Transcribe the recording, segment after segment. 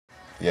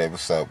Yeah,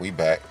 what's up? We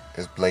back.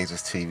 It's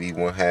Blazers TV,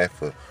 one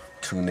half of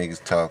two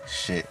niggas talk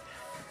shit.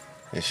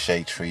 It's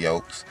Shay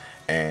Trios,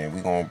 and we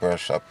gonna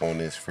brush up on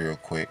this real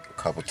quick. A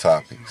couple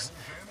topics.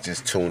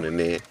 Just tuning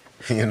in.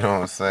 You know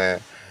what I'm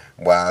saying?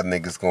 Wild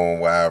niggas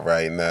going wild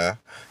right now.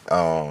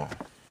 Um,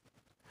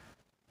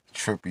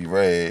 Trippie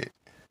Red,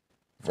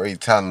 very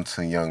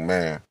talented young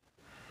man.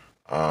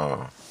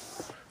 Um,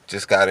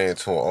 just got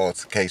into an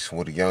altercation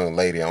with a young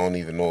lady. I don't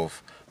even know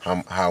if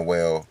how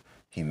well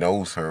he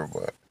knows her,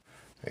 but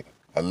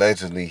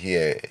allegedly he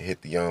had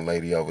hit the young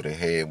lady over the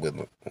head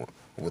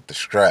with the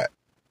strap.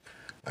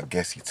 I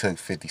guess he took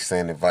 50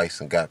 Cent advice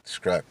and got the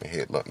strap and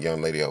hit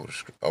young lady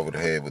over the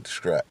head with the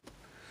strap.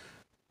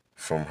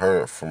 From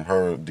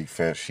her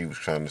defense, she was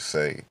trying to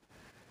say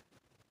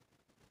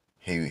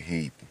he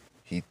he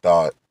he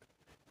thought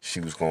she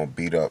was gonna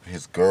beat up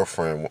his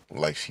girlfriend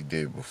like she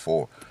did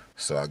before.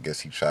 So I guess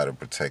he tried to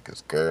protect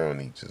his girl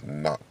and he just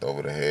knocked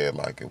over the head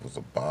like it was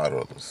a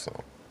bottle or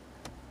something.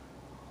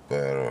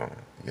 But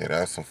yeah,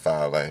 that's some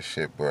foul ass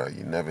shit, bro.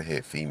 You never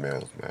hit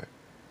females, man.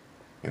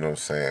 You know what I'm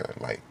saying?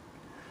 Like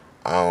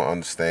I don't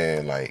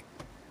understand like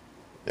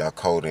y'all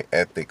coding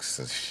ethics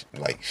of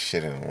like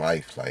shit in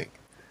life. Like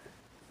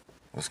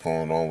what's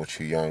going on with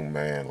you, young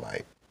man?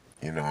 Like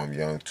I'm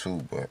young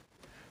too, but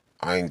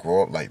I ain't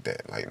grow up like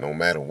that. Like no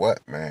matter what,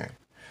 man.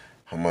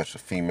 How much a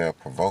female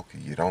provoke you,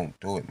 you don't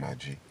do it, my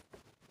G.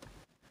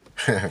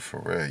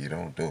 For real, you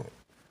don't do it.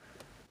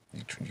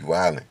 You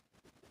wildin'.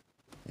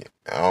 Yeah,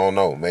 I don't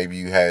know. Maybe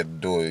you had to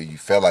do it. You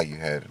felt like you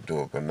had to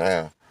do it, but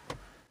now,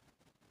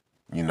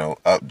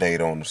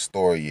 update on the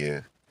story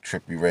is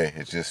Trippie Red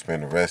has just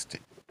been arrested,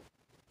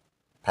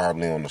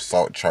 probably on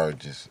assault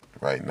charges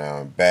right now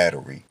and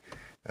battery.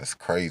 That's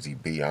crazy,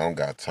 B. I don't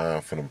got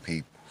time for them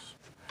peoples.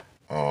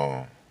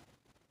 Um,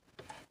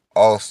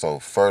 Also,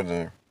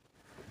 further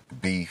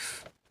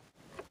beef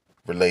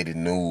related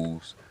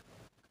news.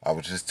 I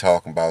was just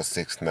talking about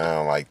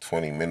 6ix9ine like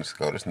 20 minutes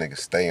ago. This nigga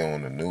stay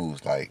on the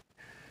news like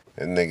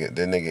that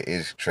nigga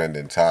is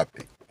trending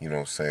topic, you know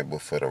what I'm saying,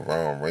 but for the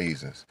wrong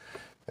reasons.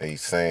 And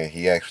he's saying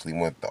he actually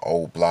went to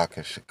old block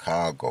in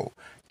Chicago,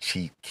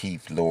 Chief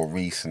Keef, Lil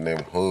Reese and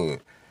them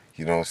hood.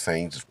 You know what I'm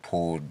saying? He just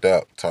pulled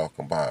up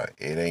talking about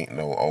it ain't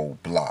no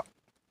old block.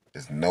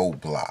 It's no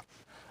block.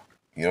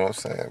 You know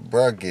what I'm saying?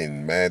 Bruh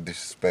getting mad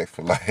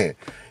disrespectful like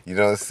you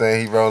know what I'm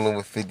saying? He rolling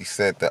with 50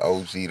 Cent, the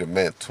OG, the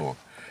mentor.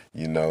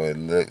 It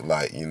looked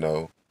like,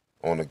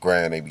 on the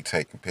ground they be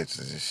taking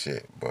pictures and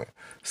shit. But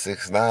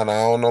 6ix9ine,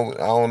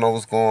 I don't know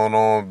what's going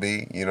on,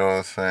 B. You know what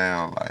I'm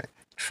saying? Like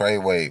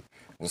Treyway,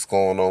 what's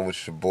going on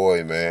with your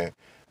boy, man?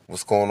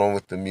 What's going on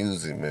with the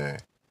music, man?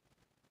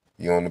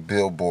 You on the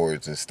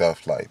billboards and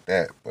stuff like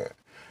that, but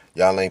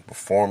y'all ain't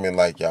performing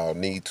like y'all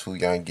need to.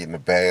 Y'all ain't getting the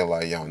bag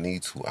like y'all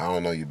need to. I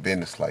don't know your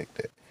business like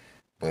that.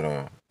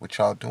 But what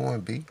y'all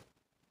doing, B?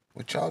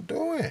 What y'all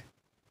doing?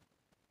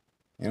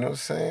 You know what I'm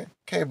saying?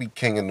 Can't be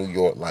king of New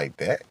York like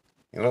that.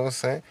 You know what I'm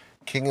saying?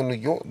 King of New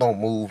York don't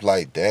move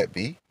like that,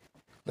 B.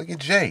 Look at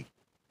Jay.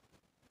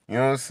 You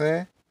know what I'm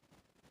saying?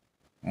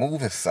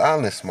 Move in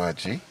silence, my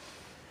G.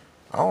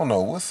 I don't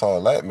know what's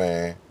all that,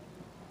 man.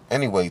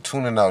 Anyway,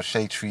 tuning out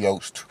Shay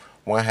Trios,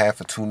 one half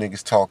of two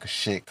niggas talking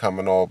shit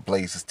coming on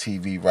Blazers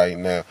TV right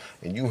now,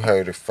 and you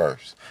heard it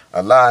first.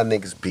 A lot of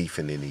niggas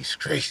beefing in these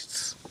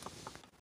streets.